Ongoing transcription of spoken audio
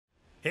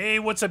Hey,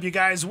 what's up, you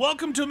guys?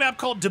 Welcome to a map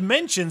called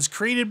Dimensions,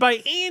 created by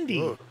Andy.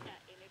 Whoa.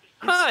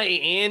 Hi,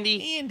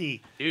 Andy.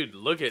 Andy. Dude,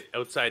 look at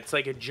outside. It's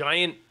like a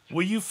giant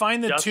Will you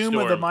find the dust tomb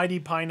of the storm. mighty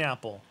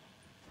pineapple?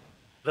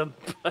 The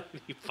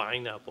mighty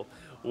pineapple.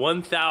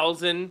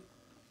 1,000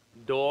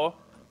 door.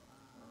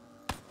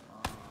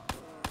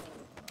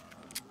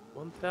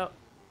 1,000.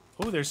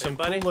 Oh, there's some Hey,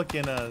 buddy.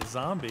 cool-looking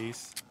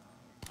zombies.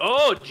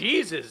 Oh,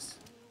 Jesus.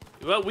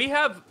 Well, we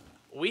have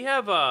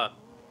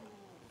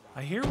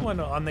I hear one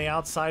on the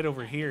outside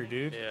over here,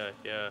 dude.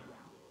 yeah.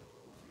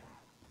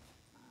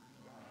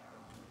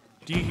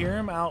 Do you hear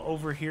him out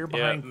over here Yeah,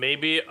 behind?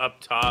 maybe up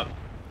top.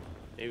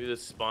 Maybe the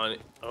spawn.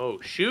 Oh,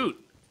 shoot.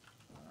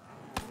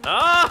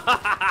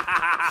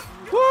 Ah!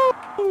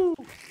 Woo!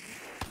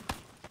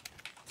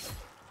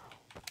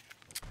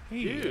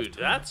 Hey, Dude,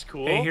 that's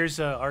cool. Hey, here's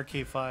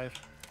RK5.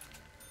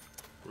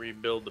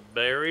 Rebuild the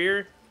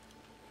barrier.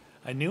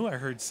 I knew I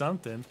heard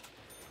something.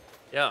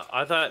 Yeah,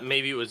 I thought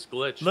maybe it was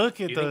glitched. Look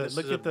Do at you think the this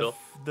is a build?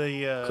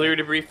 clear Clear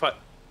debris.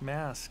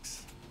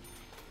 masks.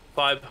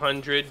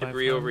 500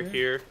 debris over 500?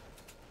 here.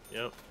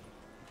 Yep.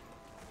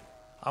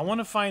 I want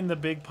to find the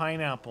big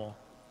pineapple.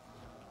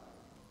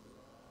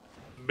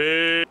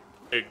 Big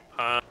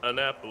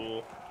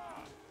pineapple.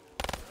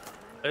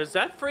 Is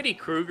that Freddy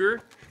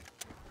Krueger?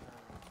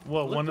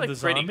 What, Looked one like of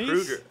the Freddy zombies?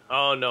 Krueger.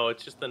 Oh no,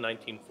 it's just the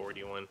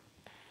 1941.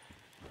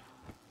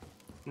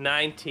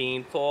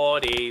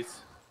 1940s.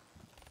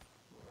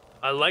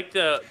 I like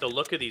the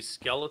look of these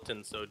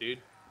skeletons though, dude.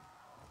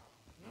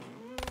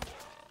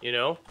 You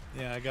know?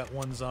 Yeah, I got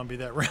one zombie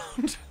that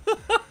round.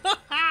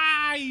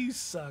 You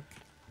suck.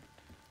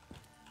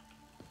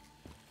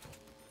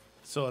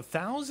 So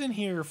 1,000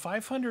 here,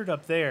 500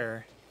 up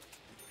there,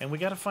 and we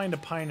got to find a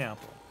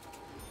pineapple.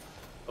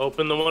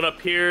 Open the one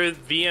up here.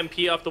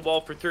 VMP off the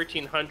wall for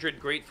 1,300.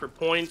 Great for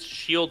points.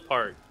 Shield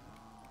part.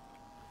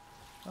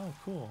 Oh,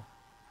 cool.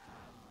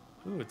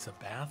 Ooh, it's a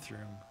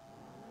bathroom.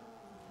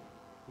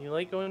 You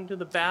like going to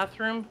the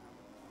bathroom?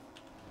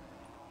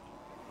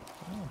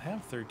 I don't have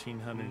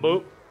 1,300.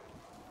 Boop.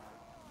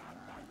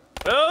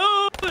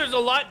 Oh, there's a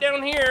lot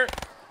down here.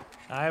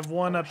 I have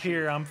one up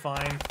here. I'm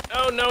fine.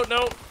 Oh,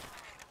 no.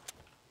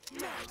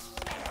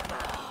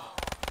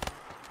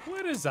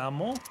 What is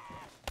ammo?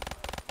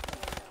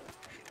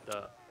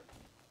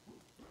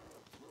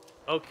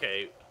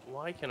 Okay,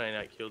 why can I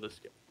not kill this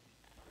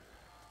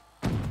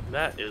guy?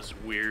 That is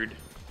weird.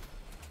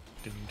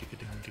 You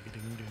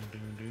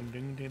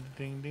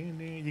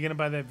gonna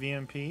buy that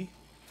VMP?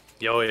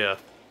 Oh, yeah.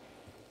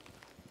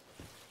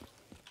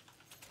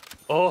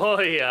 Oh,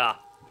 yeah.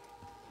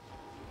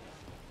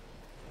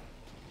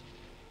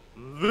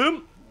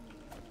 Vroom.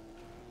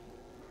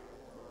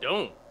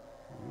 Don't.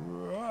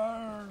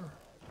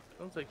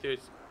 Sounds like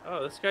there's...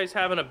 Oh, this guy's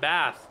having a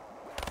bath.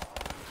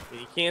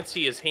 You can't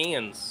see his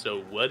hands,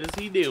 so what is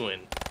he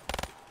doing?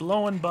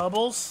 Blowing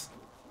bubbles?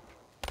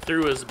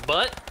 Through his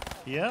butt?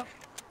 Yep.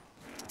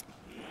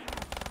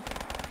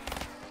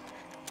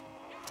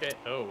 Okay.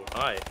 Oh,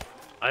 hi.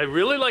 I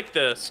really like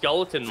the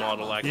skeleton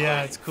model, actually.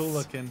 Yeah, it's cool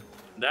looking.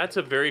 That's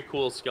a very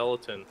cool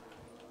skeleton.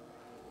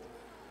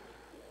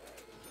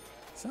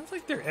 Sounds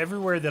like they're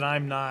everywhere that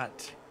I'm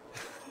not.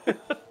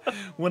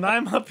 When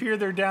I'm up here,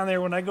 they're down there.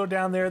 When I go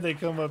down there, they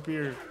come up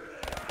here.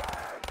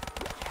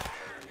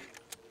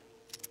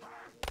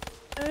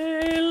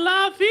 Hey,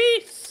 la vie!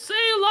 Say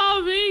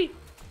la vie!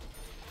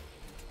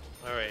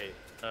 Alright,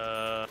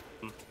 I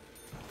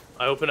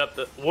open up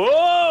the...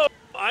 Whoa!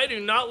 I do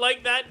not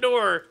like that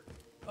door.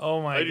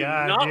 Oh my I do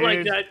god, not dude.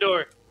 like that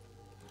door.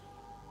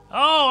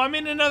 Oh, I'm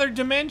in another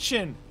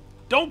dimension.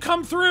 Don't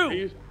come through.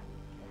 You...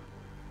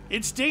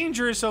 It's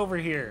dangerous over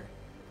here.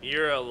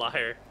 You're a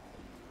liar.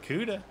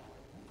 Kuda.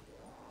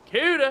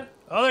 Kuda!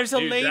 Oh, there's a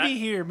Dude, lady that-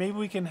 here. Maybe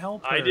we can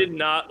help her. I did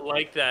not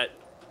like that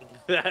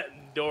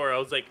door. I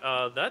was like,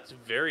 that's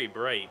very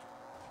bright.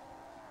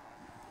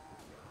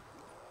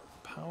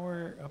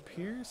 Power up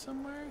here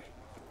somewhere?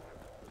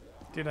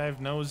 Dude, I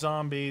have no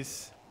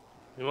zombies.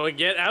 You want to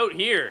get out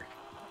here?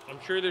 I'm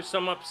sure there's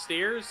some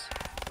upstairs.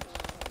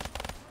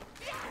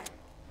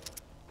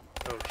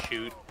 Oh,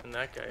 shoot. And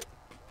that guy...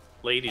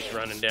 Lady's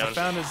running I down.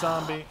 found a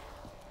zombie.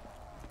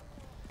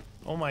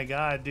 Oh my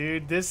god,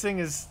 dude. This thing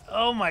is...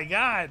 Oh my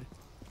god.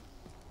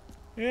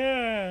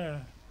 Yeah.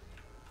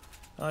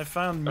 I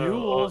found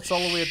Mule. It's all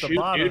the way at the shoot,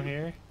 bottom dude.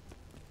 here.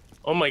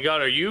 Oh my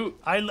god, are you...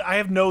 I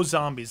have no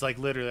zombies, like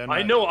literally.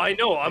 I know.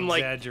 I'm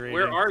like, exaggerating.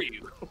 where are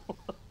you?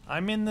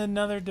 I'm in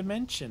another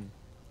dimension.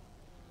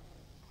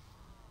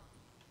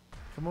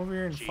 Come over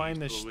here and Jeez find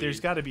the... Louise. There's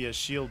got to be a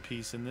shield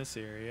piece in this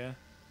area.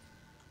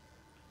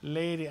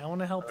 Lady, I want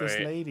to help this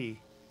Alright.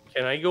 lady.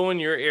 Can I go in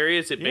your area?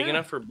 Is it big Yeah.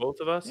 enough for both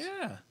of us?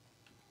 Yeah.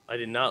 I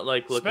did not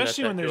like looking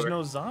Especially at when that there's door.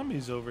 no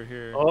zombies over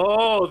here.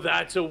 Oh,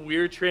 that's a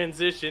weird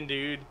transition,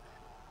 dude.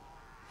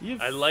 You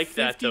have I like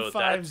that, though. 55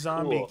 That's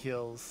zombie cool.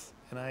 kills,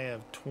 and I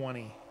have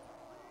 20.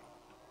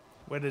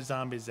 Where the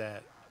zombies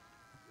at?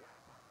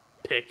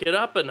 Pick it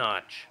up a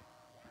notch.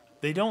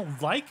 They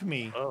don't like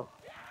me. Oh.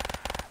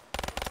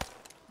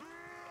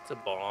 It's a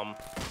bomb.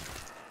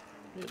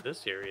 Look at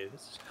this area.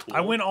 This is cool.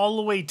 I went all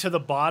the way to the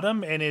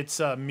bottom, and it's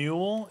a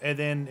mule, and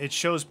then it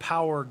shows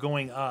power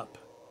going up.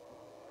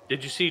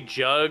 Did you see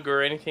Jug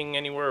or anything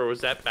anywhere, or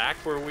was that back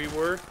where we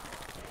were?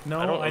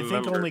 No, I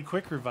think only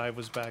Quick Revive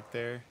was back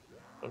there.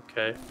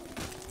 Okay.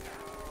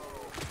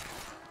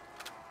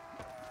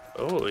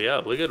 Oh, yeah,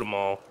 look at them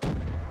all.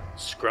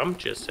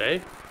 Scrumptious, eh?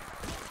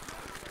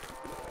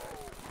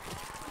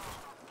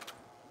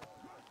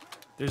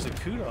 There's a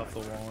coot off the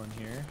wall in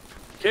here.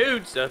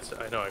 Coots! That's...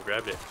 I know, I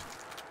grabbed it.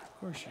 Of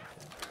course you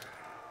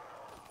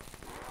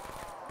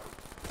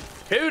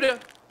did. Cooter!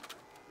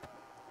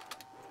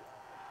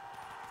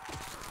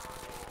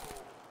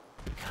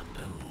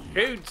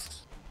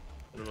 Coots!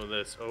 What about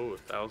this? Oh,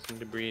 1,000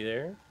 debris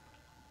there.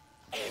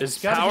 Is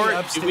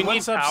power... Do we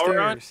need power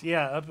on?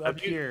 Yeah, up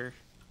here.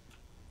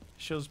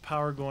 Shows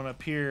power going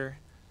up here.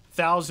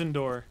 1,000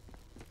 door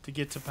to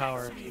get to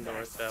power.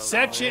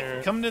 Set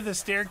it. Come to the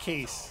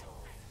staircase.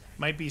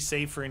 Might be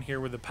safer in here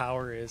where the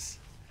power is.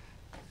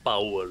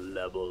 Power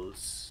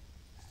levels.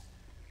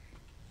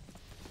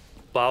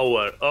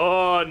 Power.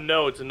 Oh,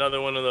 no, it's another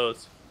one of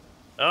those.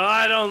 Oh,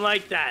 I don't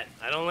like that.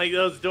 I don't like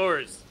those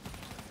doors.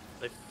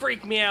 They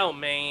freak me out,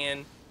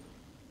 man.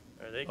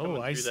 Are they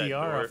coming through that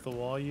door? ICR off the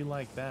wall. You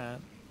like that.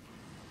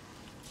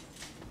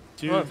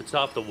 Dude, well, if it's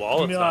off the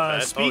wall, it's not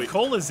bad. Speed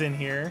Cola's in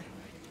here.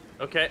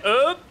 Okay.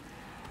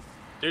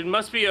 There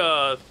must be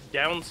a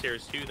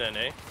downstairs too, then,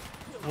 eh?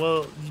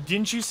 Well,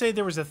 didn't you say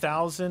there was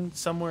 1,000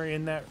 somewhere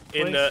in that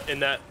place? In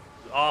that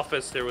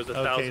office, there was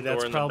 1,000 door in the back. Okay,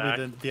 that's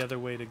probably the other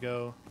way to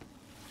go.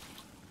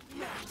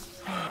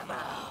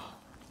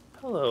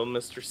 Hello,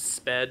 Mr.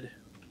 Sped.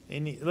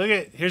 Look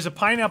here's a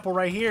pineapple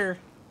right here.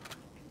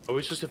 Are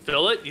we supposed to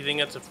fill it? Do you think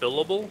that's a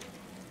fillable?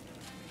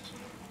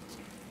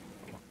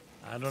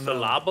 I don't know.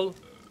 Fillable?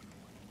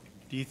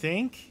 Do you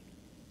think?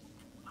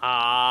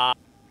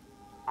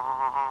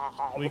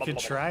 We could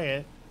try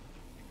it.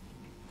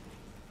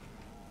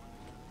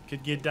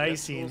 Could get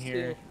dicey in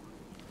here.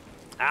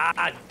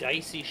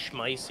 Dicey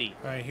schmicey.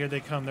 All right, here they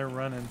come. They're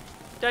running.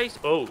 Dice.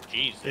 Oh,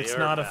 jeez. It's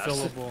not a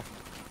fillable.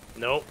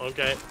 No.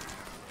 Okay.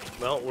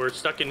 Well, we're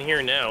stuck in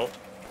here now.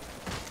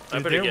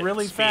 Dude, they're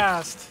really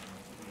fast.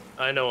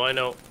 I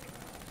know.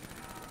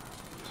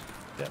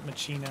 That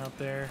machine out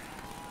there.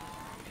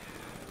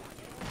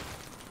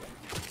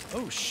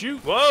 Oh, shoot.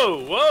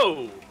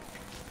 Whoa.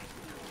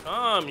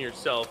 Calm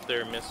yourself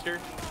there, mister.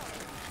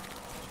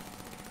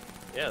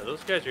 Yeah,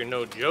 those guys are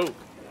no joke.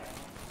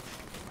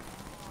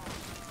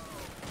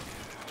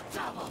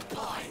 Double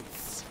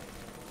points.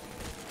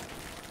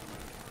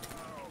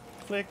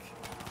 Click.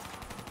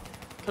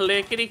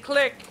 Clickety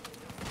click.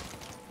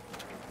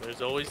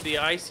 There's always the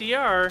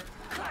ICR.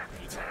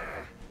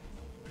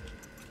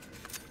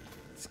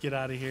 Let's get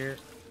out of here.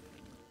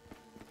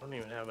 I don't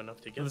even have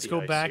enough to get Let's the go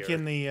ICR. back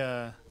in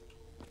the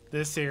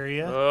this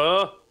area.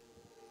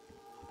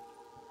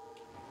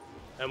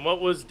 And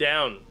what was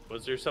down?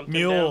 Was there something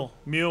Mule.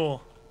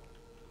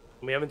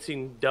 We haven't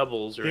seen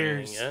doubles or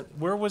anything yet.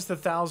 Where was the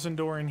 1,000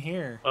 door in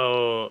here?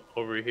 Oh,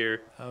 over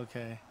here.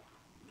 Okay.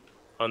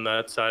 On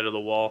that side of the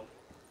wall.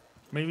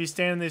 Maybe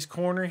stand in this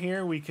corner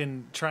here. We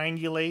can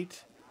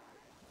triangulate.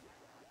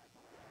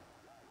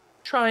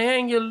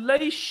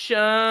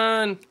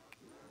 Triangulation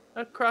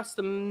across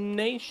the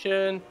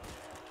nation.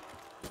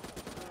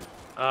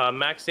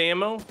 Max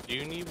ammo.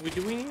 Do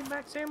we need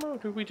max ammo? Or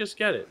did we just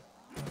get it?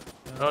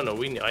 Oh no,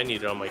 I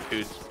need it on my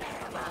coots.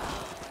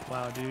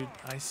 Wow, dude,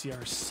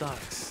 ICR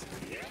sucks.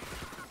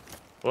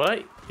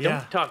 What? Yeah.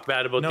 Don't talk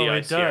bad about the ICR. No,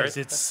 it does.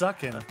 It's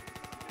sucking.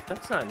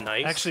 That's not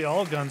nice. Actually,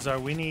 all guns are.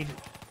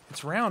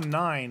 It's round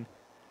 9.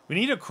 We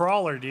need a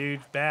crawler, dude.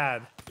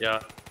 Bad.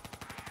 Yeah.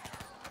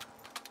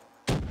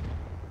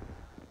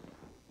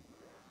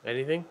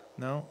 Anything?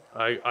 No.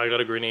 I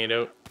got a grenade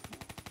out.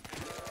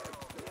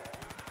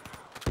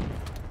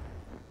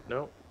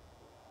 No.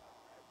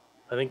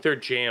 I think they're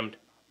jammed.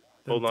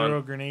 Then Hold on. throw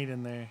a grenade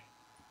in there.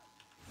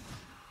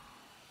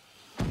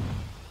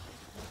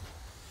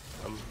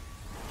 I'm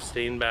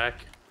staying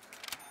back.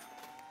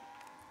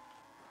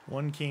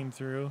 One came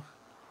through.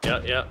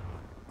 Yeah.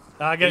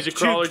 I got Use a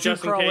crawler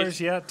just in crawlers.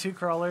 case. Yeah, 2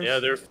 crawlers. Yeah,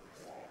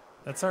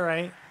 That's all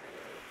right.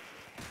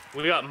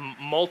 we got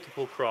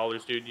multiple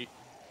crawlers, dude.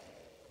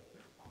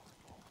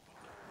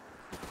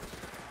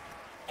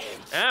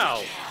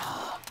 Ow!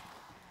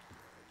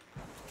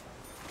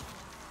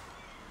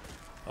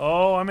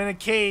 Oh, I'm in a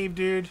cave,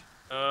 dude.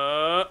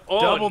 Oh,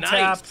 Double nice.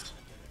 tap.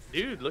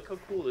 Dude, look how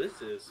cool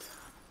this is.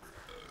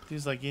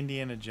 Dude's like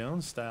Indiana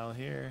Jones style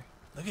here.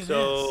 Look at this.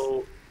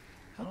 So,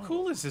 How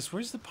cool is this?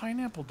 Where's the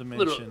pineapple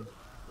dimension?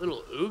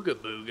 little ooga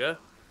booga.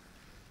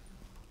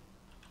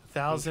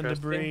 1,000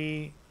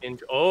 debris.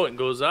 Oh, it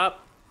goes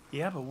up.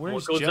 Yeah, but where's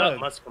What goes Jug? up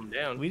must come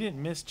down. We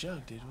didn't miss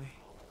Jug, did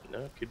we?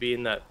 No, it could be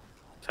in that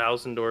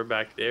 1,000 door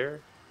back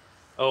there.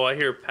 Oh, I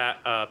hear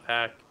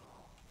pack.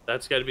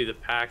 That's got to be the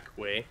pack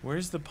way.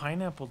 Where's the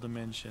pineapple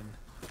dimension?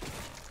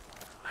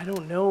 I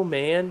don't know,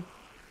 man.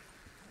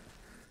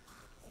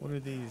 What are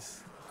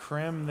these?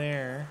 Creme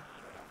there.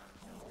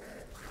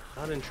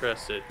 Not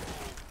interested.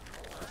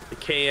 The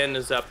KN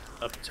is up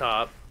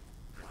top.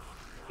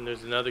 And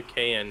there's another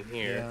KN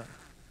here.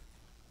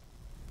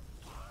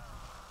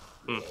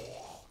 Yeah.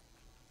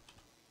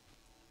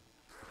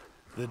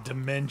 The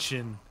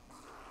dimension.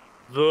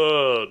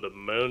 The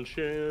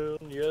dimension,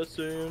 yes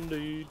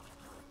indeed.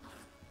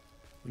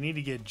 We need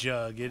to get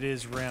Jug. It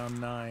is round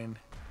 9.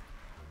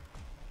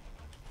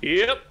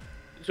 Yep.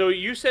 So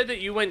you said that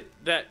you went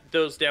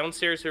those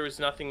downstairs. There was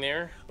nothing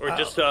there, or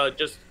just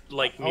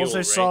like mule. All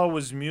I saw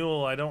was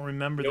mule. I don't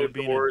remember there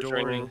being a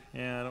door. Or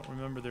yeah, I don't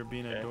remember there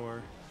being a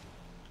door.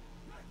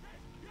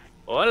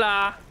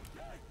 Hola.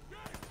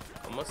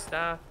 ¿Cómo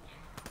está?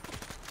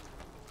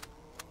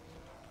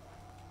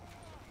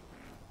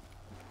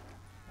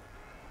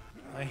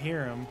 I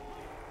hear him.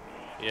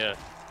 Yeah.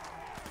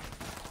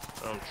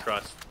 I don't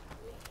trust.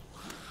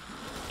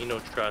 You no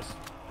trust.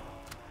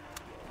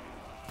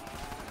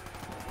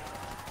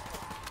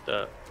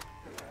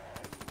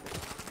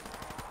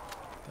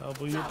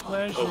 Double your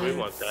pleasure. Oh, we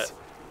want that.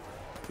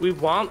 We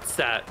want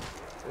that.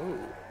 Ooh.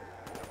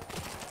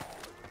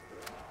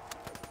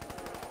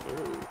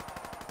 Ooh.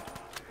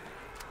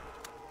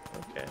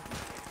 Okay.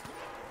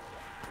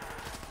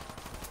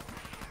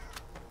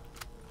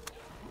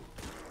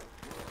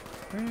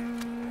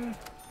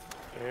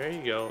 There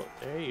you go.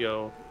 There you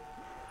go.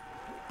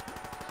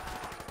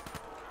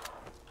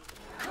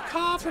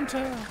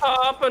 Carpenter.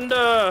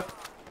 Carpenter.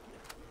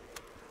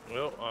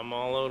 Well, I'm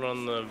all out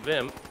on the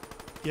Vimp.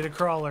 Get a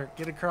crawler.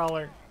 Get a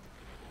crawler.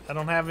 I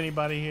don't have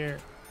anybody here.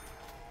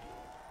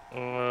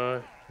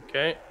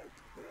 Okay.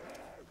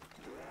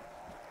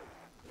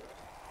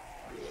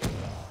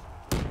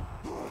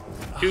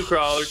 Two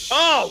crawlers.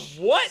 Oh,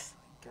 what?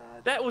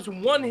 That was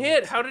one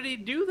hit. How did he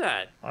do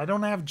that? I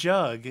don't have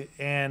Jug,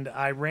 and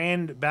I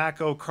ran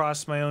back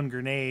across my own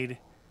grenade.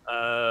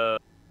 Hold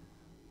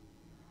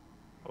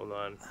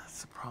on.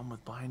 That's the problem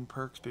with buying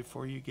perks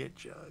before you get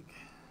Jug.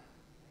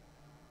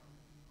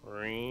 Nope.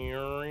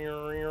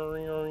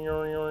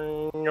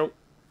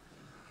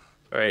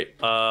 All right.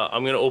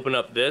 I'm gonna open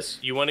up this.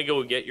 You want to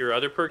go get your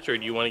other perks, or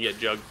do you want to get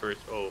Jug first?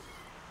 Oh.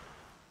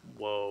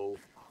 Whoa.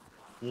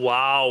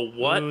 Wow.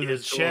 What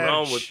is going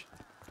on with?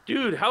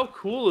 Dude, how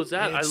cool is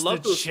that? It's I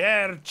love the those.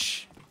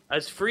 church.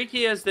 As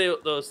freaky as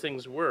those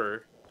things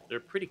were, they're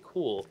pretty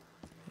cool.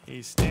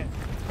 He's standing.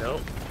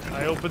 Nope.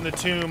 I opened the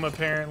tomb,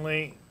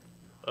 apparently.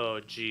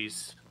 Oh,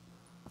 jeez.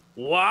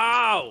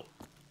 Wow.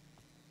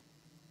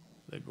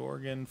 The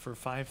Gorgon for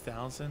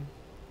 5,000.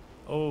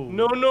 Oh.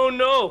 No, no,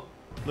 no.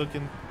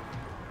 Looking.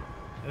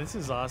 This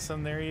is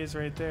awesome. There he is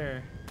right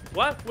there.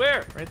 What?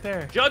 Where? Right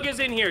there. Jug is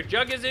in here.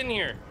 Jug is in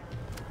here.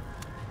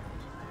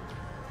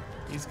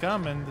 He's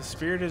coming. The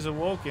spirit is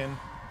awoken.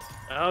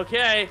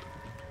 Okay.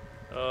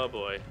 Oh,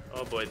 boy.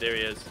 Oh, boy. There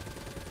he is.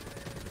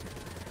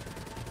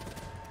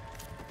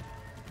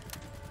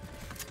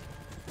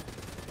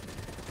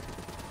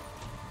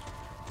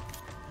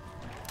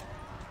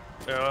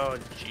 Oh,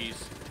 jeez.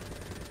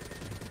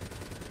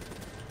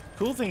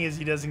 Cool thing is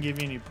he doesn't give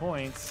you any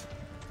points.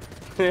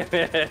 Oh,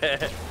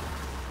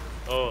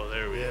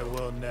 there we It go.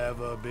 will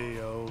never be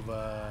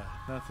over.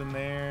 Nothing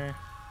there.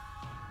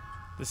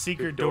 The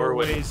secret Good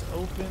doorway. doorway's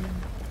open.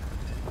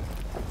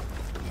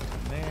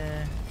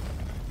 There.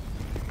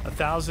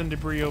 1,000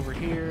 debris over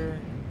here.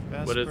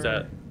 Vesper. What is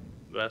that?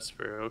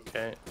 Vesper,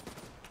 okay.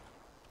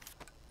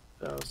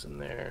 1,000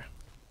 there.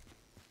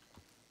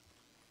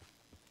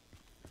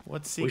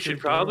 What secret We should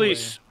probably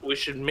doorway? we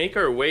should make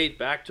our way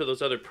back to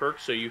those other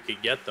perks so you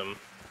could get them.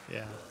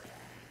 Yeah.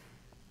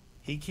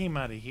 He came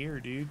out of here,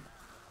 dude.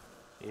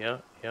 Yeah,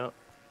 yeah.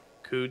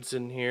 Cood's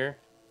in here.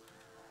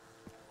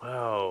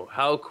 Wow,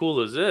 how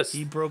cool is this?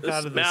 He broke this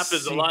out of the map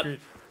is a lot secret.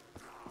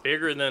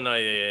 bigger than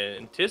I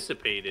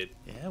anticipated.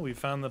 Yeah, we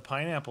found the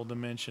pineapple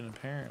dimension,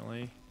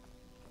 apparently.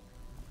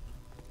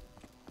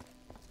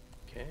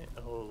 Okay.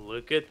 Oh,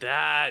 look at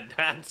that.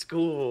 That's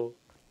cool.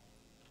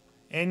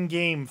 End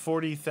game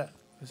 40,000.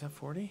 Is that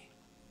 40?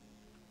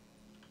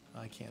 I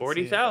can't see it.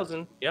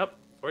 40,000. Yep,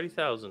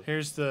 40,000.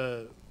 Here's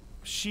the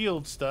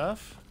shield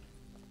stuff.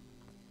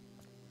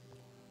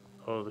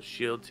 Oh, the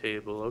shield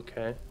table.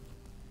 Okay.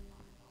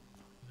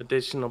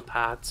 Additional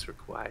pots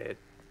required.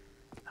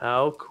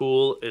 How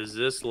cool is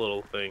this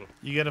little thing?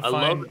 You gotta I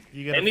find. love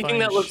You gotta anything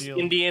find that looks shield.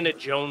 Indiana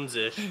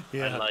Jones-ish.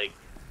 Yeah. I like.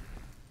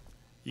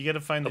 You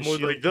gotta find the I'm always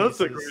shield like, that's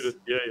the pieces. greatest.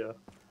 Yeah, yeah.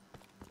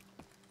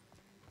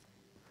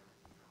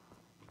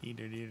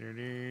 Eater.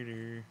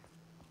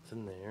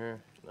 Nothing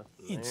there.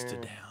 Nothing Insta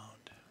there. down.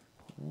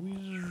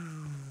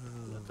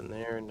 Nothing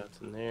there.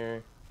 Nothing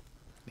there.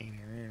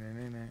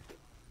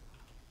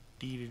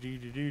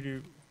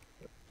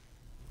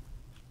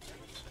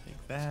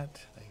 Take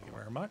that. Thank you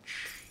very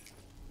much.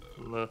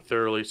 I'm gonna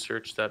thoroughly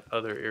search that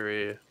other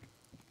area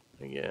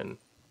again.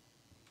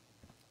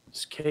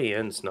 This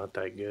KN's not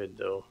that good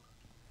though.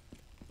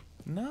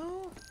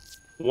 No.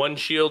 One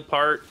shield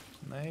part.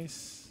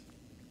 Nice.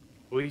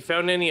 We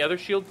found any other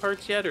shield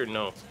parts yet, or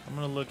no? I'm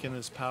gonna look in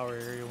this power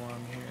area while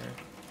I'm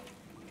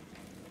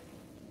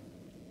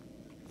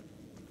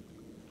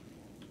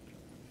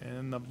here.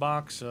 In the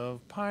box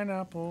of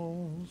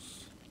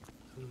pineapples.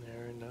 Nothing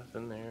there.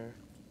 Nothing there.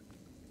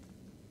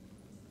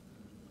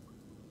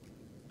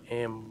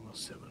 Ammo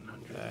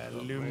 700.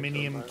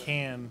 Aluminum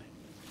can.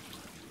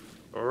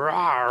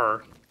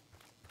 Rawr.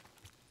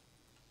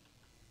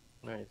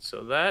 Alright,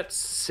 so that's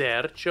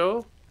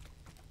Sergio.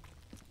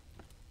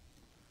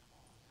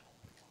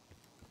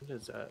 What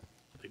is that?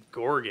 The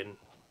Gorgon.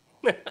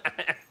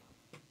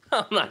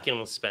 I'm not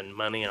gonna spend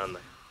money on the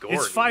Gorgon.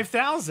 It's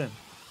 5,000.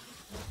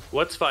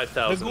 What's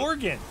 5,000? The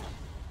Gorgon.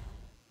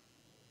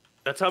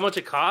 That's how much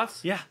it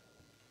costs? Yeah.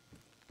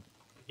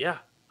 Yeah.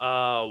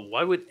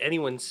 Why would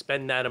anyone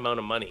spend that amount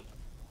of money?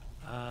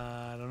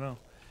 I don't know.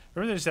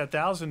 Remember, there's that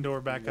 1,000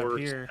 door back up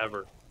Worst here.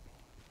 ever.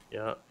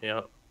 Yeah,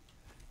 yeah.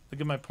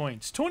 Look at my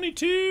points.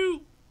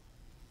 22.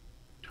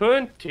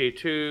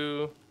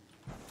 22.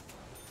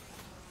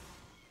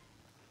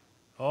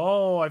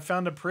 Oh, I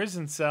found a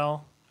prison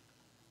cell.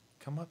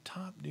 Come up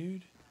top,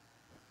 dude.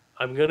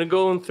 I'm gonna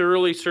go and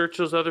thoroughly search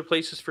those other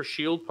places for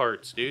shield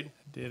parts, dude.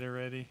 I did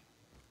already.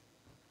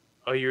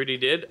 Oh, you already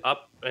did?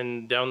 Up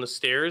and down the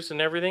stairs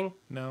and everything?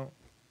 No.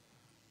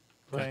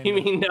 What do you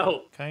mean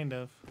no? Kind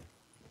of.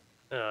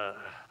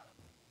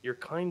 Your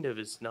kind of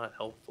is not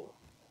helpful.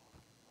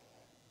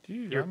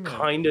 Dude, You're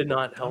kind of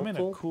not helpful? I'm in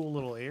a cool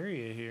little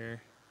area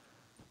here.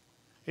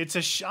 It's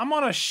a I'm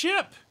on a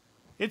ship.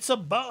 It's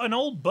an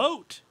old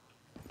boat.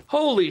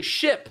 Holy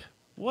ship!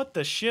 What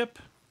the ship?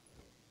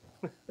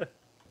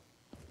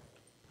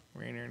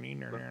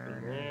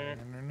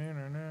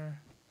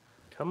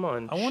 Come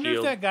on, I wonder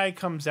shield. if that guy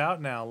comes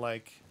out now,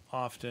 like,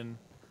 often.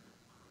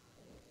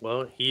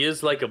 Well, he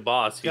is like a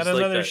boss. He's Got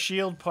another like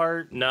shield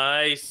part.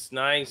 Nice,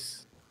 nice.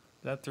 Is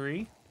that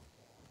 3?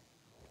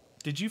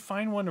 Did you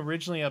find one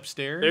originally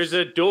upstairs? There's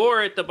a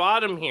door at the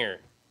bottom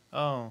here.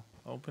 Oh,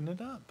 open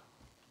it up.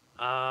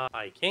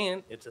 I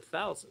can't. It's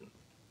 1,000.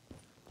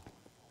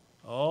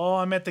 Oh,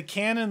 I'm at the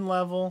cannon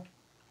level.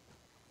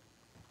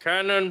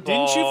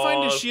 Cannonball. Didn't you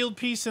find a shield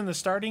piece in the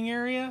starting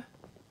area?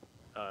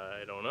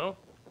 I don't know.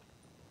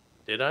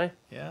 Did I?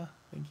 Yeah, I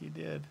think you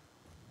did.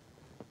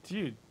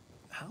 Dude,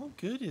 how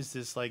good is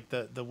this? Like,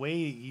 the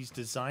way he's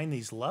designed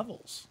these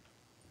levels.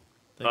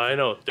 Like, I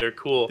know. They're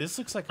cool. This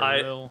looks like a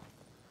real...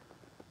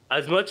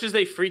 As much as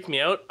they freak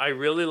me out, I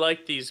really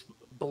like these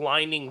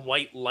blinding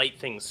white light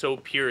things. So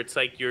pure. It's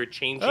like you're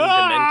changing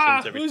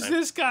dimensions every time. Who's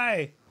this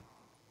guy?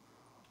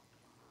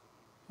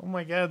 Oh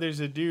my god, there's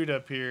a dude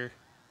up here.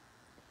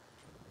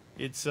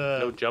 It's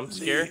no jump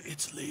scare?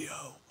 It's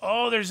Leo.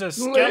 Oh, there's a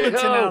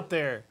skeleton out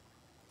there.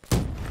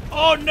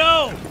 Oh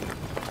no!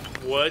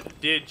 What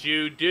did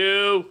you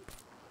do?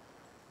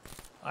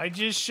 I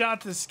just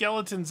shot the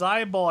skeleton's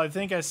eyeball. I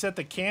think I set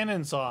the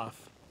cannons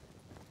off.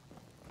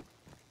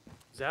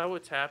 Is that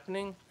what's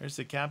happening? There's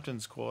the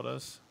captain's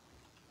quotas.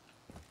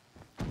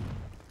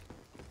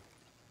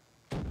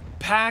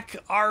 Pack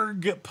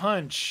Arg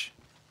Punch.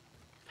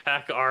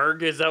 Pack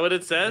Arg? Is that what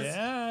it says?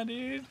 Yeah,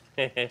 dude.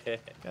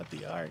 Got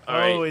the arg. All oh,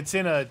 right. It's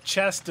in a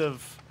chest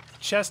of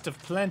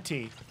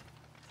plenty.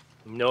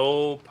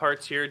 No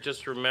parts here.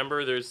 Just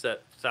remember, there's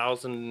that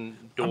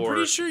 1,000 door. I'm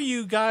pretty sure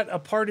you got a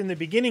part in the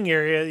beginning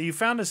area. You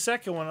found a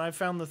second one. I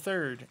found the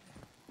third.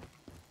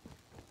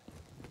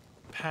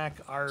 Pack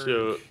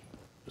Arg.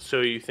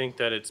 So you think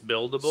that it's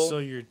buildable? So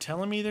you're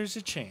telling me there's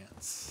a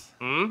chance?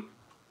 Hmm?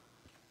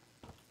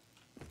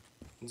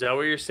 Is that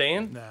what you're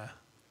saying? Nah.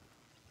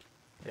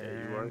 Yeah,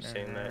 you are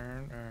saying that.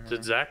 That's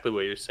exactly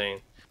what you're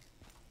saying.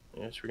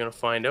 Yes, we're gonna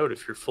find out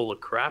if you're full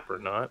of crap or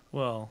not.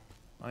 Well,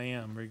 I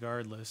am,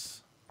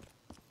 regardless.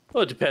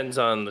 Well, it depends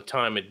on the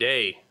time of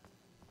day.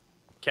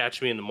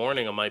 Catch me in the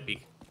morning, I might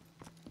be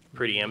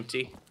pretty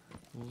empty.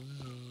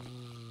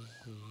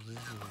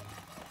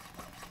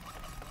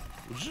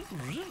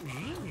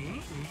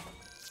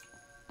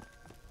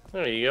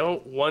 There you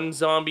go. One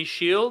zombie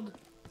shield.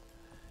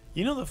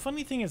 You know, the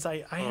funny thing is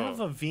I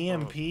have a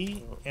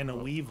VMP and a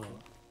Weevil.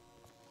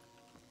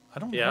 I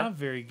don't have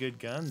very good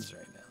guns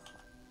right now.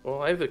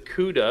 Well, I have the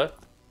Cuda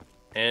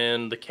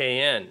and the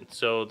KN,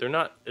 so they're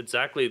not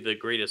exactly the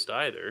greatest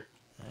either.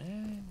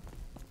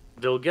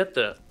 They'll get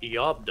the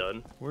job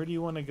done. Where do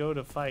you want to go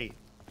to fight?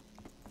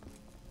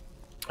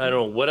 I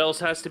don't know. What else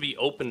has to be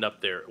opened up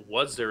there?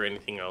 Was there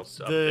anything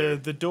else up there?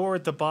 The door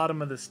at the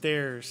bottom of the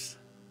stairs.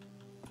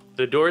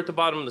 The door at the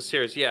bottom of the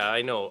stairs. Yeah,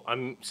 I know.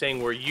 I'm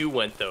saying where you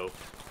went, though.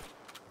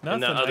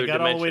 Nothing. I got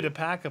all the way to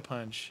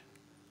Pack-a-Punch.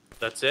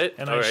 That's it?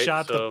 And all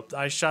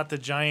I shot the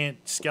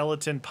giant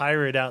skeleton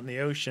pirate out in the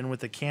ocean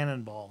with a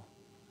cannonball.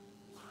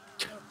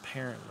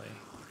 Apparently.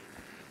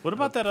 What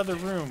about that other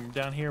room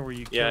down here where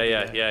you killed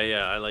the guy?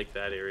 Yeah. I like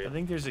that area. I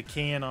think there's a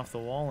can off the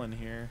wall in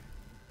here.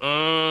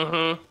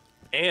 Mm-hmm.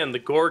 And the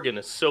Gorgon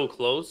is so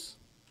close.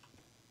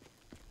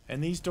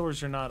 And these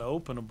doors are not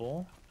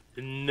openable.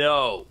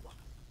 No.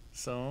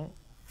 So,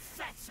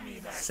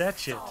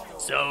 set it.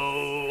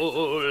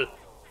 So,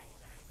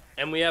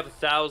 and we have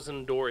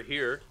 1,000 door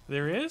here.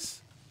 There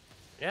is?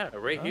 Yeah,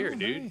 right here,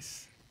 dude.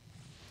 Nice.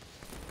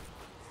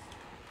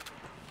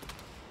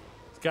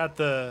 It's got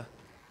the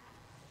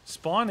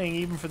spawning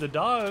even for the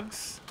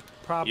dogs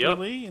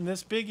properly in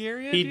this big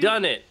area. He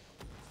done it.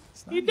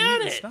 He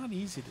done it. It's not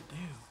easy to do.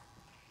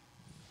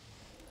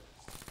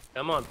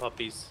 Come on,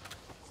 puppies.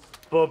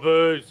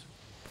 Puppies.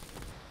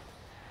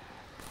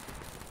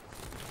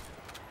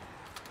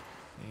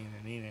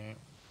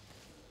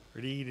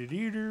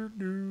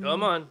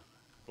 Come on,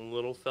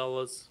 little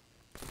fellas.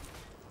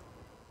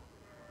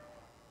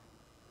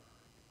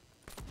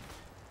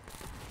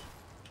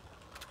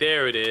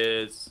 There it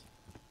is.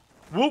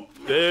 Whoop,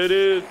 there it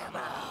is.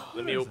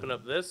 Let me open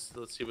up this.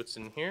 Let's see what's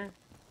in here.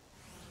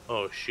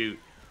 Oh, shoot.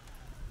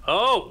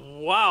 Oh,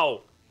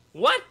 wow.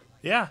 What?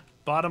 Yeah,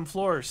 bottom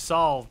floor,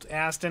 solved,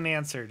 asked and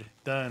answered,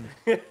 done.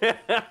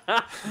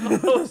 I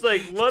was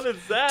like, what is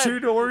that? 2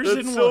 doors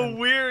That's in so one.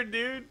 weird,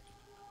 dude.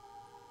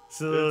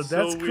 So that's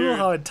so cool weird.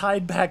 how it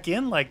tied back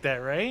in like that,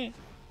 right?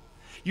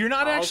 You're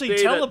not I'll actually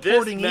say that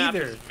teleporting this map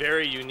either. is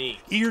very unique.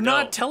 You're No,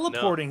 not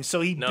teleporting, so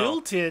he no.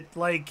 built it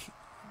like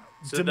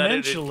So that it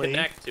would dimensionally.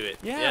 connect to it.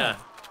 Yeah.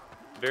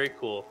 Very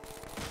cool.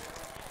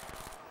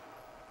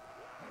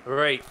 All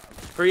right,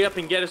 hurry up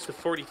and get us to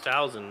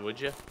 40,000,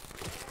 would you?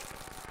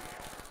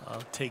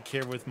 I'll take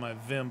care with my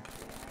Vimp.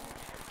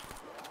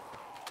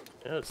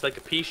 Yeah, it's like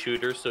a pea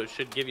shooter, so it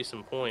should give you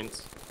some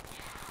points.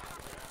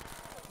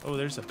 Oh,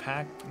 there's a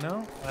pack.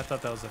 No, I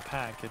thought that was a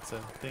pack. It's a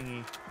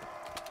thingy.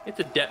 It's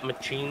a debt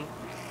machine.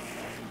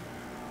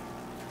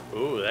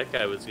 Ooh, that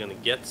guy was gonna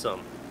get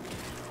some.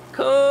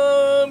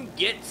 Come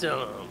get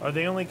some. Are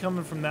they only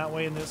coming from that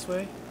way and this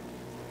way?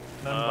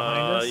 None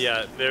behind us?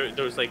 Yeah,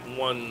 there's like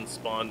one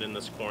spawned in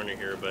this corner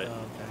here, but Oh,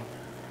 okay.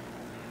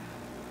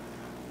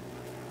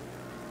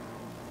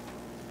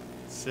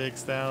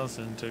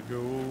 6,000 to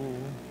go.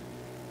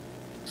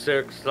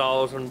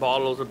 6,000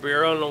 bottles of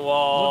beer on the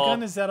wall. What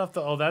gun is that off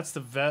the? Oh, that's the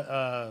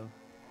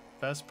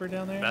Vesper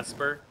down there.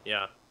 Vesper?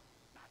 Yeah.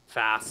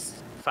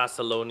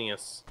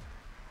 Fascelonius.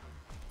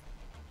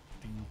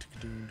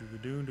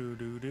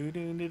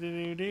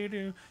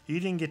 You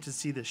didn't get to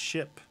see the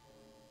ship.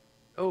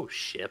 Oh,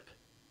 ship.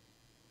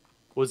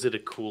 Was it a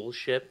cool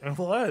ship? It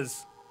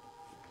was.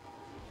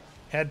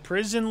 Had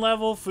prison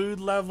level, food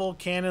level,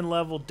 cannon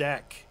level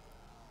deck.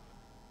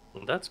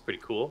 Well, that's pretty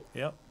cool.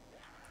 Yep.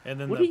 And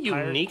then What the a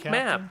pirate unique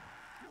captain. map.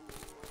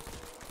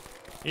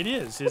 It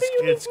is. What a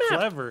unique It's map.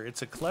 clever.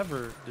 It's a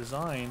clever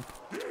design.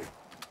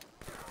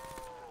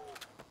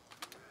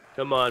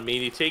 Come on,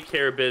 meaty, take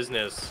care of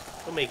business.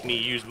 Don't make me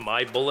use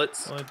my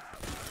bullets. Well,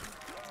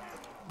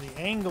 the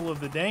angle of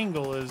the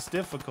dangle is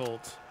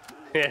difficult.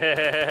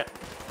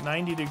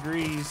 90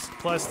 degrees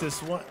plus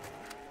this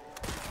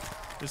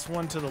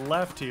one to the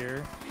left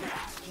here.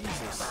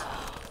 Jesus.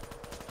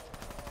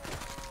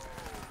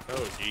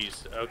 Oh,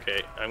 jeez.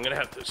 Okay, I'm gonna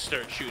have to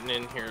start shooting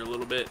in here a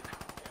little bit.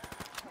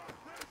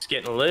 It's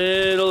getting a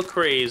little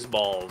craze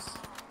balls.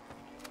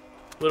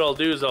 What I'll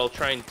do is I'll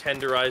try and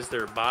tenderize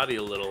their body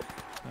a little.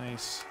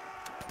 Nice.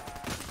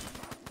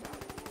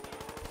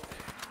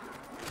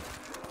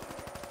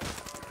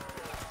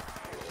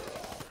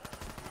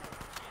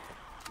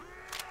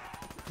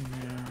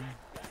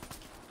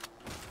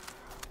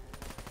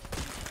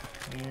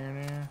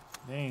 There.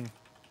 Dang.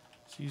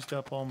 It's used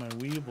up all my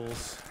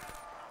weebles.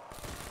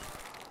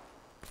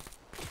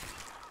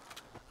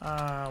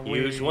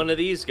 Use one of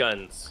these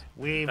guns.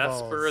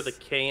 Weevils. Vesper the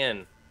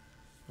KN.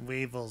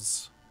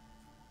 Weevils.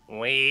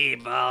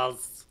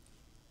 Weebles.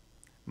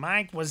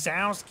 Mike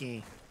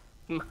Wazowski.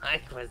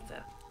 Mike was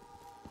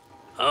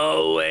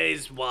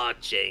always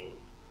watching.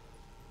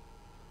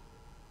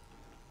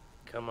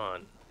 Come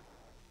on.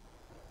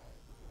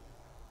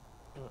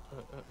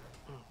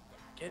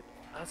 Get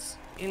us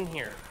in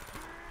here.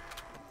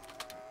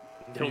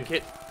 Don't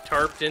get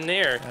tarped in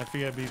there. I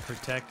think I'd be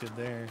protected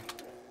there.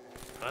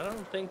 I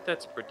don't think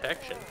that's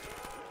protection.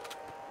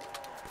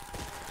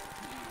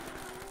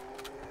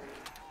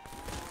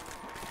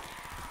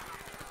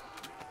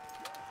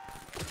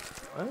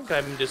 I think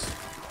I'm just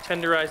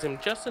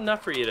tenderizing just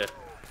enough for you to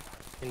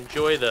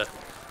enjoy the...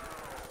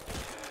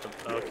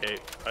 Okay,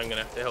 I'm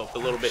gonna have to help a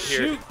little bit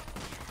here.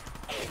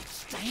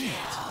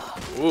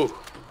 Shoot! Woo!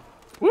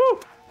 Woo!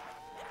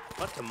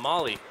 What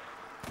tamale?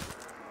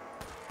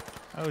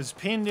 I was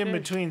pinned in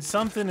between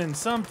something and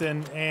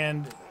something,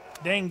 and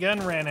dang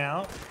gun ran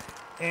out.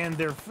 And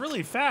they're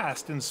really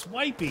fast and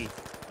swipey.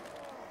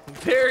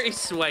 Very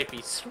swipey.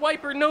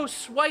 Swiper, no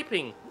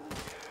swiping.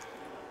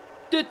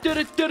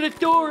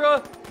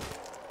 Dora.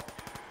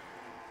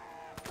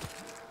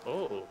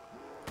 Oh.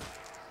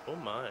 Oh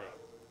my.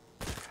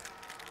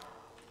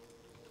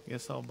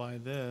 Guess I'll buy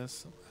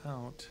this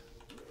out.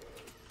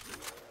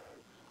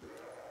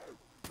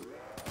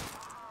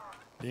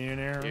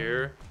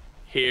 Here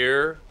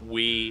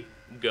we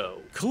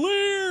go.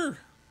 Clear!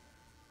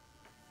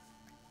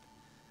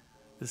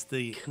 This is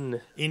the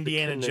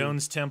Indiana the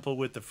Jones temple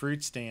with the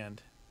fruit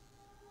stand.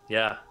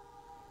 Yeah.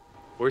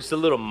 Where's the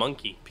little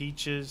monkey?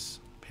 Peaches,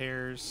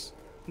 pears.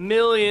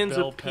 Millions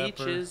Bell of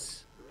pepper.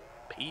 peaches.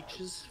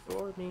 Peaches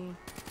for me.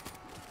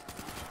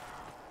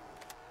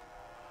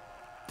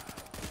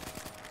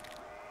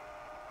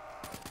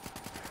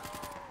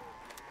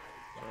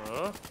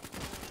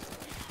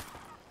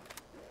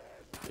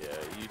 Yeah,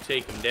 you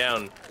take them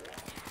down.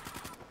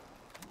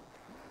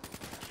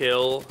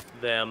 Kill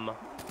them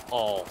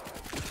all.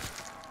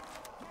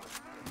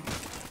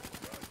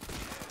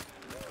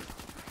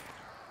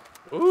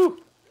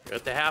 Ooh, you're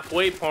at the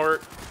halfway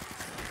part.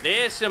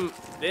 There's some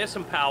There's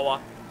some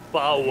power.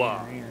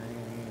 Power.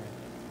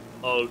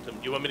 Ultim.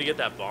 Do you want me to get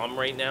that bomb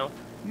right now?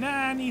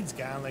 Nah, needs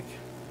garlic.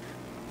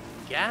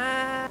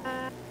 Garlic.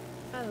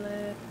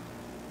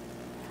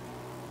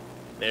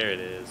 There it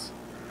is.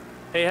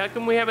 Hey, how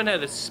come we haven't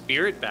had a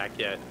spirit back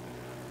yet?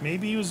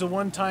 Maybe he was a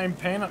one-time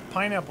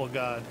pineapple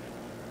god.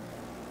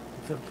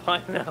 The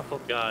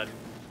pineapple god.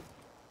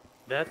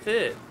 That's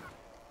it.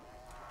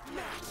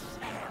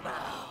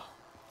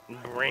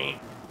 Bring.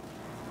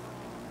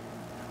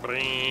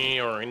 Bring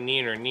or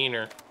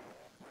neener.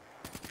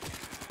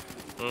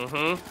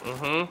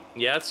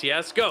 Yes,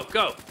 yes, go.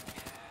 God.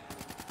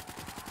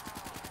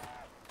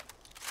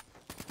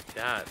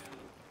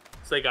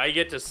 It's like I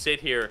get to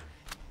sit here.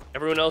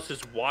 Everyone else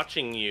is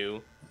watching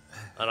you,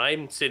 and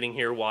I'm sitting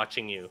here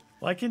watching you.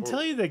 Well, I can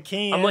tell you that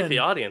KN... I'm like the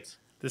audience.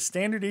 The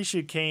standard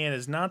issue KN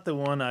is not the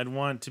one I'd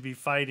want to be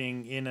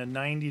fighting in a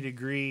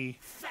 90-degree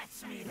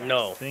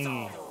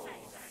thingy.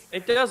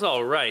 It does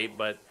all right,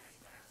 but...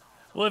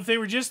 Well, if they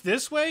were just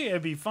this way,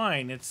 it'd be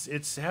fine.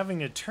 It's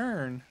having a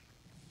turn.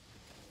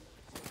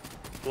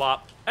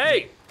 Flop.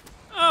 Hey!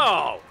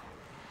 Oh!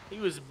 He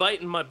was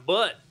biting my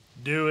butt.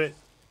 Do it.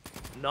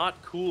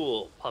 Not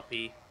cool,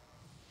 puppy.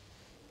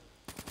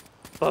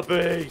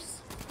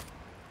 Puppies!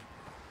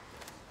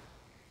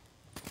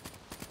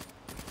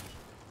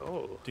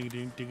 Oh.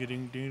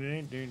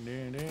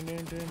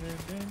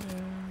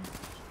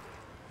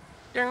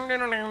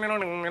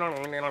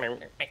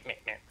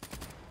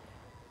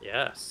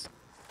 Yes.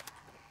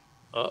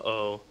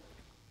 Uh-oh.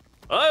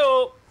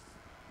 Uh-oh!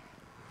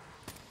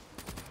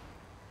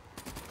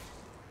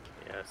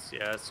 Yes,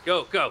 yes.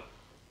 Go.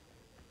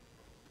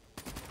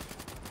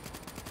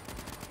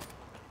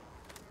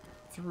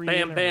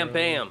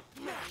 Bam.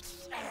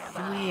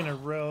 3 in a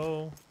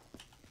row.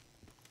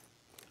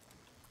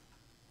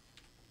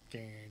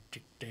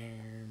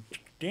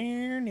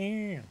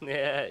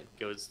 Yeah, it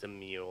goes to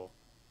mule.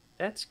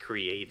 That's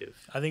creative.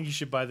 I think you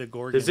should buy the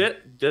Gorgon.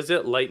 Does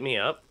it light me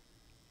up?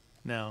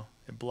 No,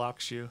 it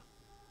blocks you.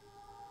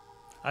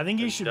 I think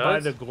you should buy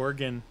the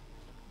Gorgon.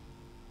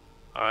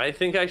 I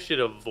think I should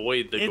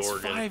avoid the It's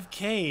Gorgon.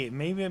 5K.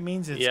 Maybe it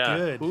means it's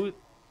good.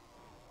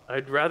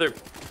 I'd rather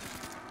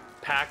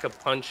pack a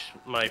punch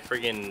my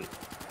friggin'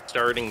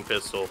 starting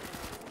pistol.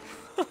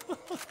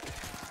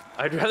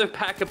 I'd rather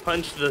pack a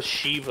punch the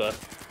Shiva.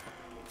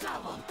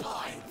 Double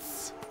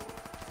points.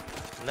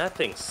 And that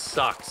thing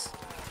sucks.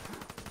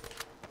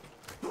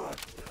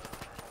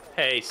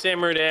 Hey,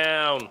 simmer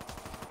down.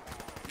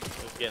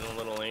 I'm getting a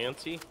little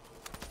antsy.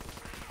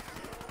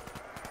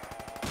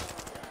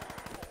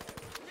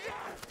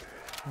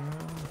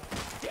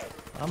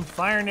 I'm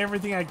firing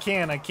everything I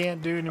can. I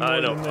can't do any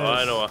more than this.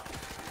 I know.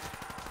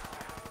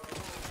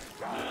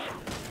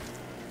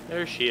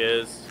 There she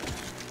is.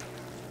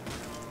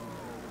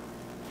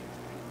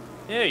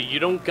 Yeah, you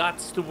don't got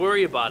to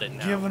worry about it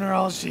now. Giving her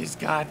all she's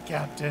got,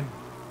 Captain.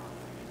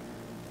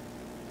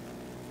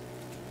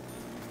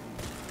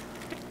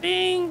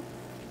 Ding!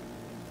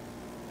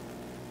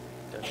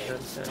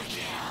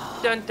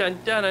 Dun dun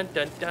dun dun dun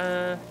dun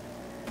dun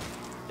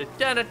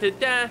dun dun dun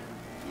dun.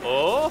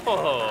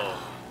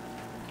 Oh,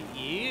 look at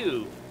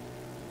you!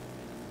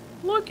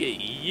 Look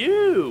at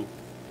you!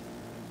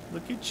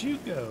 Look at you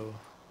go.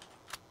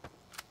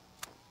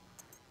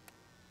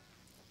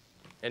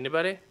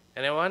 Anybody?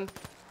 Anyone?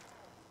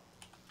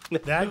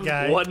 That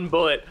guy. One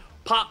bullet.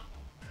 Pop!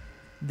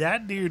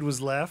 That dude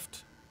was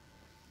left.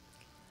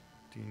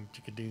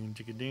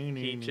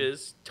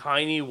 Peaches.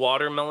 Tiny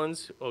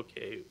watermelons.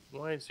 Okay,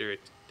 why is there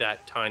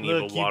that tiny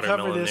of a watermelon there? Look, you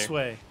cover this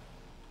way.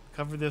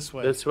 Cover this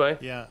way. This way?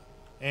 Yeah.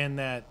 And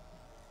that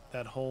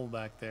hole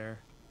back there.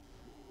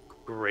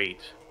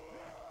 Great.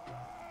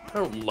 I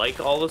don't like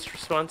all this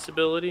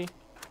responsibility.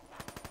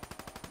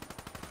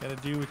 Gotta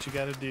do what you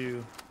gotta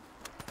do.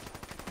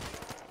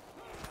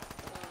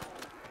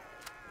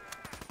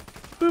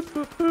 Boop,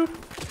 boop, boop.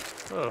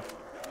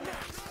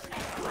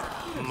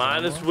 Oh.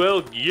 Might as well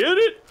get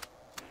it.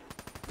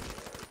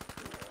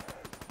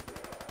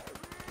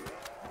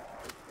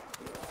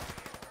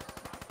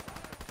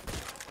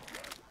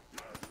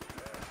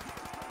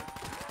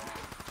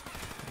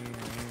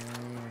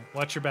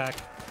 Watch your back.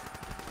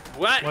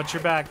 What? Watch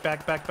your back.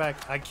 Back.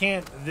 I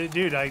can't,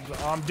 dude.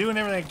 I'm doing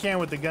everything I can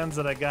with the guns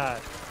that I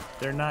got.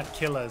 They're not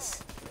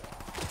killers.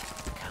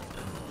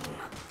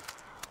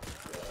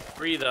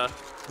 Breather.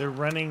 They're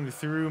running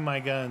through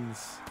my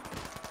guns.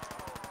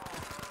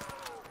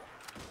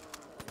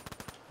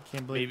 I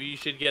can't believe. Maybe you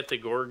should get the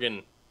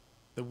Gorgon.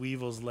 The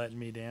Weevil's letting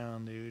me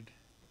down, dude.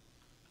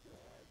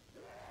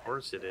 Of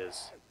course it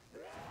is.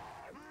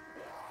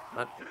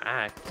 Not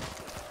packed.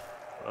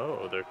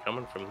 Oh, they're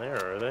coming from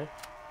there, are they?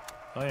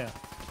 Oh yeah.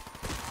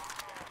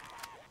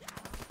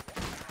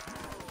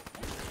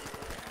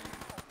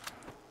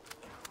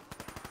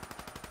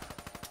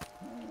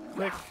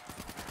 Quick.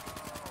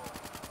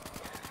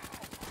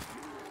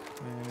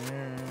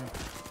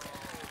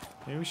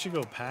 Maybe we should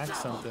go pack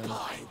something.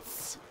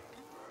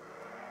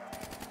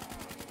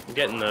 I'm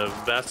getting the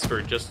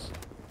Vesper just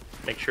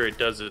make sure it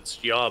does its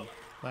job.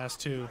 Last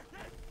two.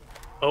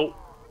 Oh.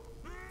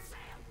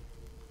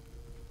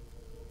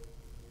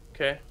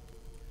 Okay.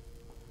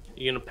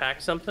 You gonna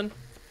pack something?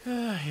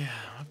 Yeah,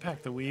 I'll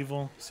pack the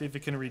Weevil. See if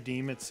it can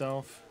redeem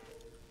itself.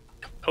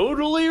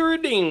 Totally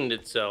redeemed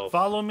itself.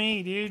 Follow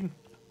me, dude.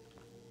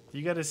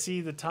 You got to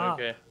see the top.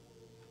 Okay.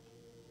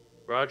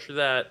 Roger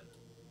that.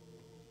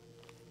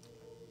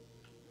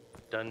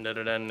 Dun dun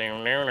dun dun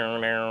dun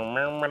dun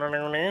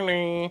dun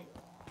dun.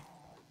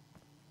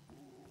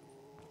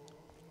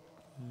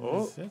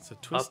 Oh, That's a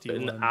twisty up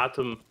in one. the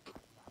atom.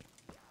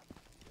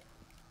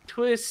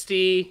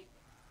 Twisty.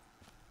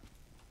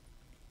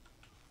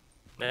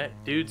 That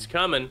dude's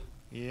coming.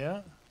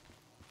 Yeah.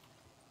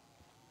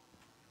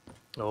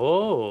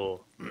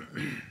 Oh.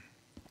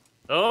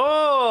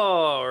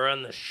 Oh, we're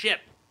on the ship.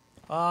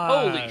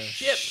 Holy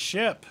ship.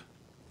 Ship.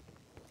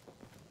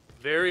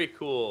 Very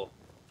cool.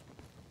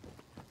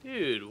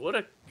 Dude, what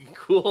a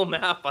cool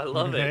map. I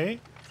love it.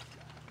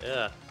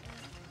 Yeah.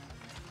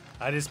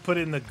 I just put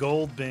it in the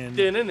gold bin.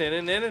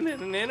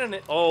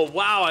 Oh,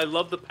 wow. I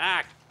love the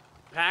pack.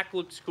 Pack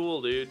looks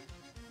cool, dude.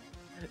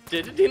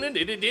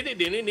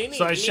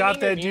 So I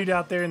shot that dude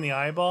out there in the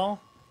eyeball.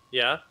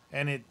 Yeah.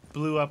 And it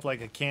blew up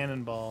like a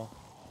cannonball.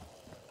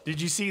 Did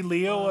you see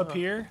Leo up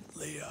here?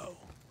 Leo.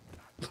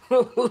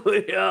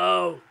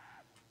 Leo.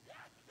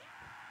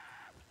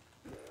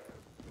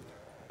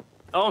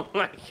 Oh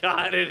my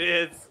god, it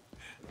is.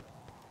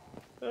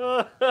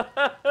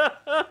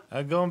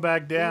 I'm going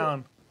back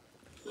down.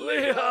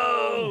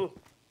 Leo.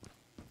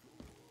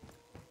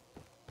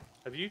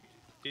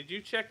 Did you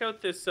check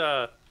out this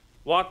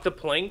walk the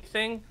plank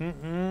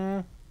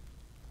thing?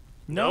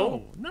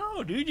 No,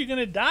 dude, you're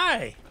gonna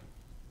die.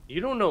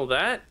 You don't know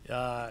that?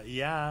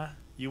 Yeah.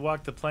 You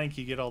walk the plank,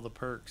 you get all the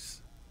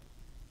perks.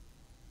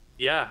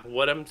 Yeah,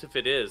 what happens if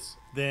it is?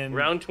 Then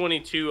round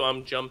 22,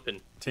 I'm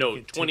jumping. No,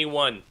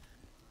 21.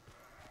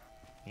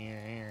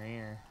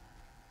 Here.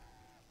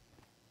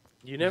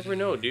 You never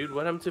know, dude.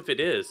 What happens if it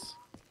is?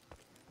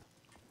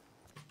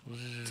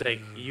 It's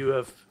like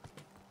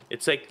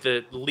it's like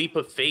the leap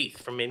of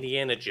faith from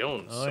Indiana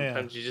Jones. Oh,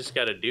 sometimes you just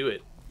gotta do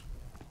it.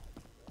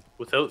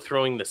 Without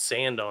throwing the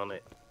sand on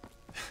it.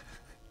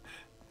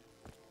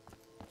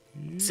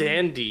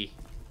 Sandy.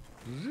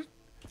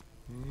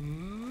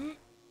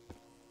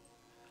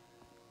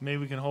 Maybe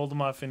we can hold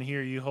them off in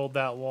here. You hold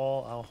that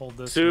wall, I'll hold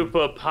this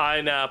Super one.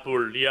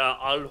 pineapple. Yeah,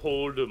 I'll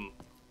hold him.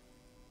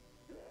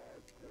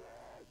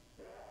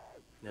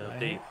 No,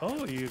 you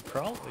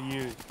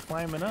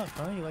climbing up,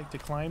 huh? You like to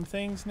climb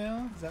things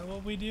now? Is that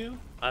what we do?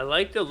 I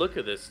like the look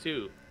of this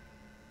too.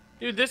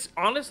 Dude,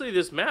 honestly,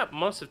 this map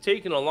must have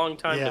taken a long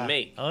time to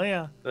make. Oh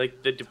yeah.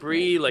 Like the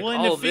debris, like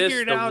all of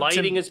this, the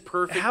lighting is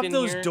perfect in here. Have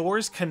those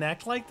doors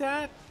connect like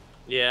that?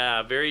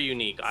 Yeah, very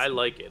unique. I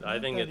like it. I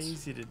think it's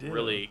easy to do.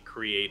 Really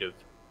creative.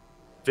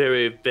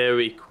 Very,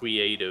 very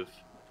creative.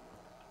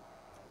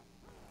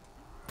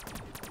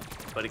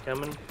 Buddy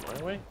coming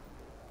my way?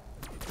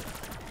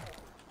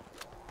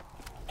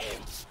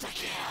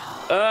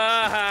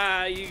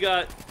 Ah, you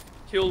got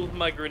killed with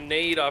my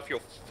grenade off your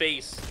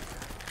face.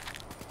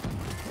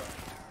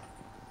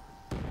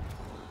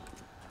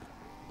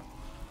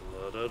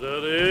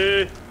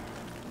 They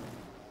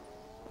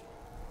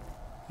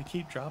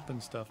keep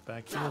dropping stuff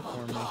back here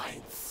for me.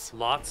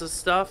 Lots of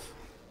stuff,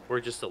 or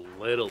just a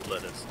little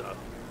bit of stuff?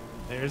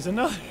 There's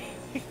another.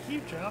 They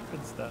keep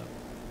dropping stuff.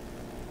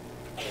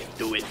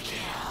 Do it.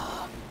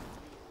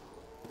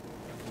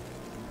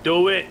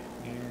 Do it.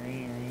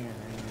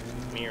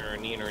 Neener,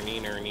 neener,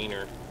 neener,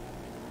 neener.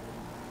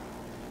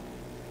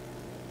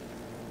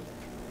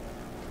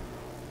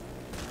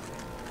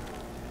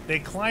 They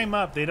climb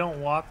up. They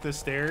don't walk the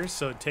stairs,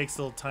 so it takes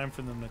a little time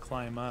for them to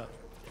climb up.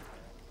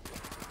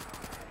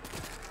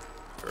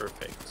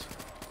 Perfect.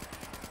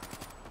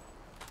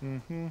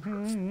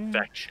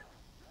 Perfection.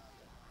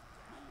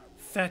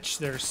 Fetch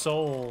their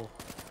soul.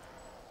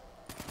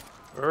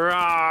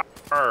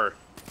 Rawr.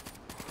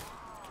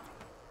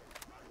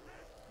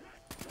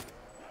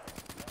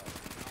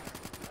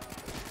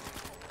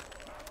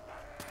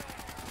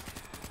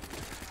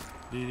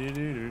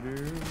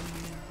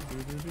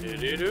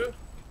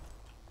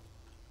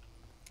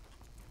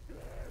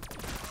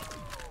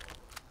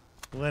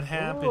 What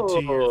happened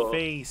to your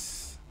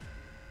face?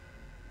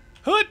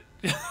 Hoot!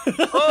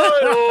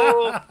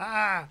 Oh!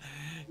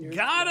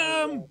 Got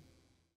him!